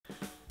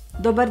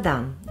Dobar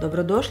dan,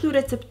 dobrodošli u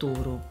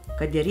recepturu.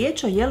 Kad je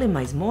riječ o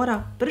jelima iz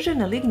mora,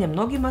 pržene lignje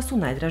mnogima su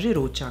najdraži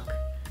ručak.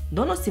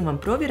 Donosim vam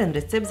provjeren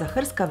recept za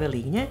hrskave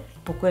lignje,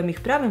 po kojem ih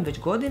pravim već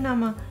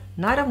godinama,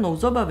 naravno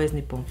uz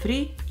obavezni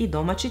pomfrit i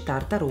domaći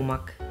tartar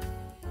umak.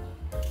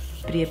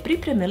 Prije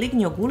pripreme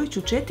lignje ogulit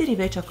ću 4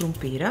 veća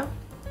krumpira,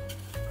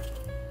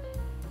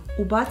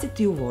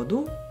 ubaciti u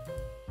vodu,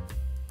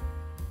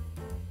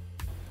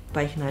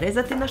 pa ih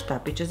narezati na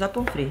štapiće za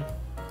pomfrit.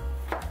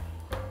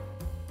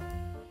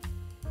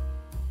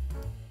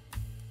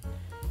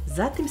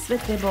 Zatim sve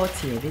treba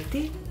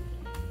ocijediti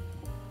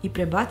i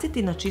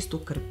prebaciti na čistu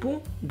krpu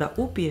da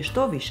upije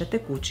što više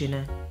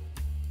tekućine.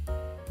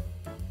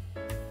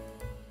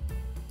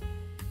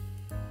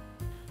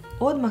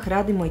 Odmah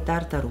radimo i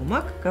tartar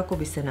umak kako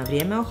bi se na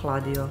vrijeme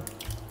ohladio.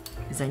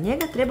 Za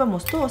njega trebamo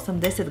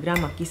 180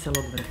 g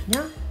kiselog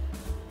vrhnja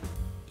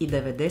i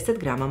 90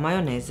 g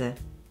majoneze.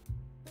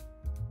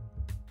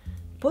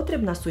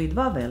 Potrebna su i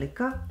 2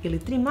 velika ili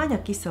 3 manja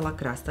kisela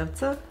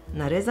krastavca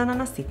narezana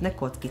na sitne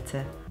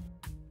kockice.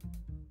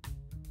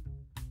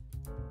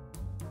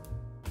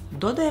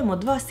 Dodajemo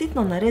 2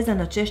 sitno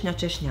narezana češnja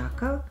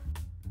češnjaka,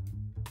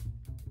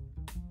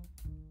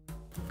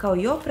 kao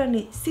i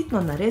oprani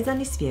sitno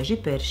narezani svježi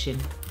peršin.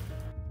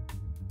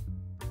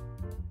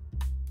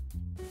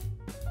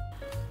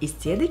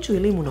 Iscijedit ću i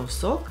limunov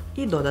sok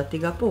i dodati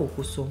ga po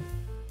ukusu.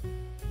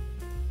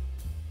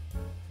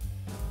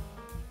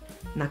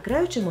 Na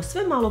kraju ćemo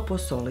sve malo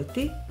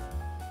posoliti,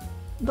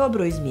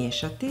 dobro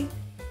izmiješati,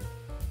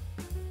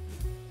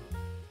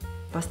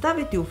 pa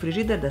staviti u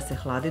frižider da se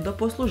hladi do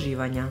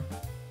posluživanja.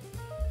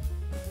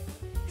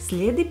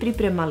 Slijedi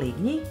priprema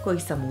lignji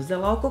kojih sam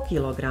uzela oko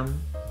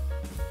kilogram.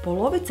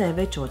 Polovica je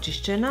već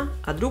očišćena,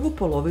 a drugu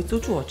polovicu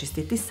ću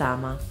očistiti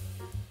sama.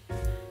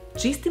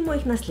 Čistimo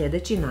ih na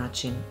sljedeći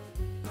način.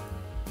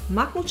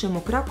 Maknut ćemo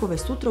krakove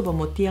s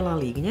utrobom od tijela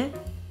lignje,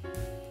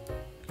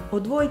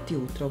 odvojiti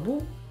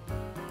utrobu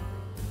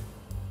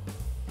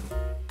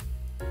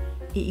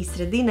i iz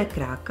sredine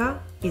kraka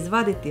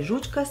izvaditi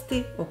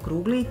žučkasti,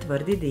 okrugli i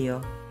tvrdi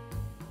dio.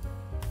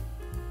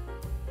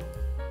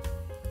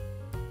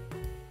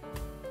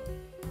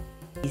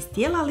 Iz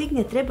tijela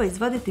lignje treba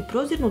izvaditi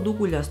prozirnu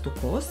duguljastu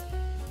kost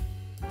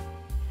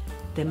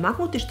te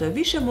maknuti što je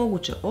više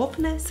moguće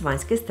opne s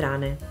vanjske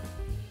strane.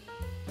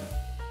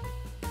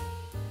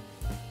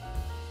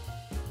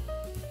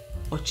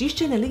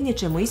 Očišćene lignje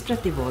ćemo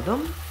isprati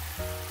vodom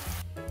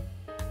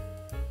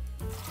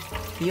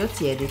i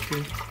ocijediti.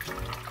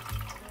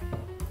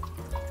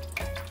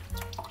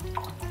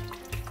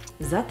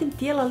 Zatim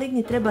tijela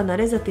lignji treba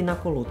narezati na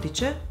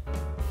kolutiće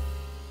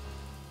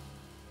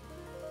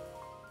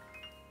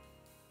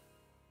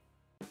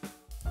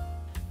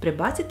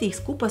prebaciti ih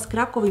skupa s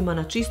krakovima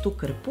na čistu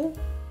krpu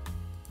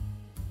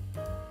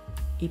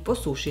i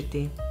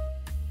posušiti.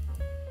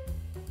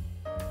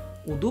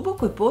 U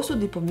dubokoj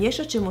posudi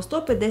pomiješat ćemo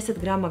 150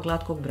 g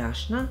glatkog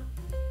brašna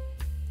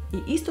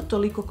i isto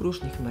toliko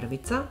krušnih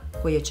mrvica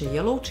koje će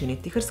jelo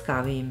učiniti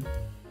hrskavijim.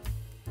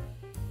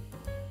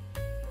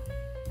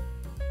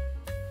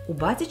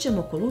 Ubacit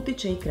ćemo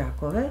kolutiće i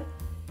krakove,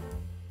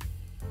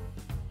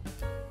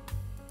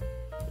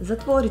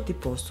 zatvoriti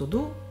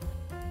posudu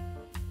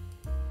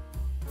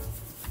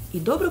i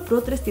dobro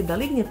protresti da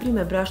lignje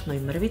prime brašno i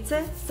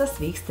mrvice sa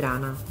svih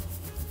strana.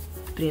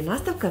 Prije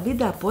nastavka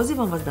videa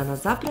pozivam vas da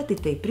nas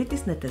zapratite i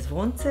pritisnete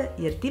zvonce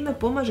jer time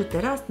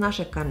pomažete rast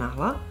našeg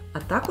kanala, a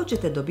tako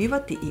ćete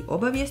dobivati i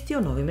obavijesti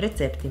o novim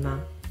receptima.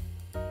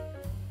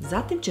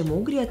 Zatim ćemo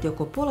ugrijati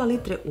oko pola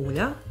litre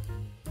ulja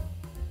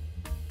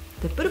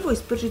te prvo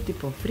ispržiti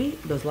pomfrit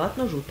do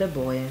zlatno žute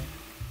boje.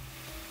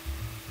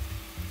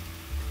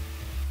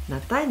 Na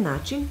taj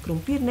način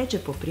krumpir neće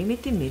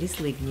poprimiti miris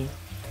lignji.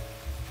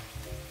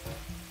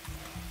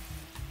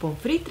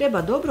 Pomfrit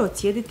treba dobro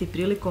ocijediti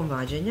prilikom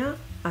vađenja,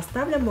 a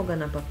stavljamo ga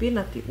na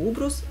papirnati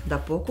ubrus da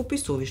pokupi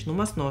suvišnu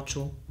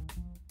masnoću.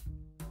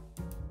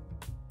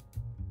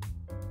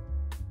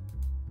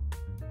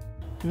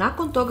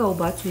 Nakon toga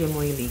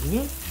ubacujemo i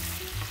lignje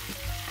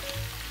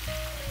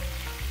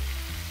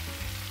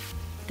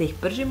te ih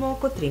pržimo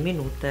oko 3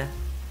 minute.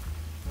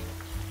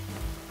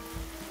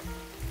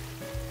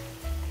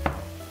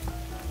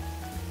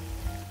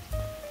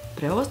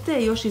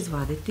 Preostaje još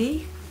izvaditi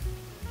ih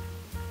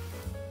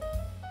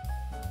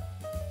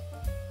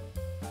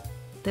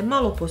te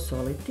malo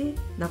posoliti,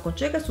 nakon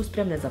čega su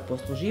spremne za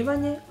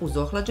posluživanje uz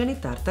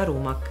ohlađeni tartar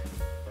umak.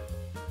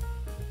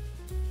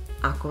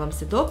 Ako vam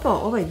se dopao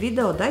ovaj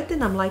video, dajte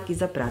nam like i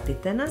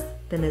zapratite nas,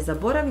 te ne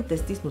zaboravite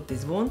stisnuti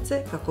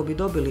zvonce kako bi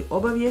dobili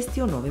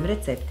obavijesti o novim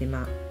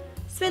receptima.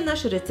 Sve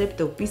naše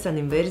recepte u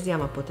pisanim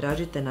verzijama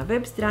potražite na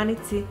web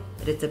stranici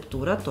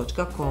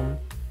receptura.com.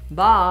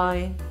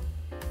 Bye!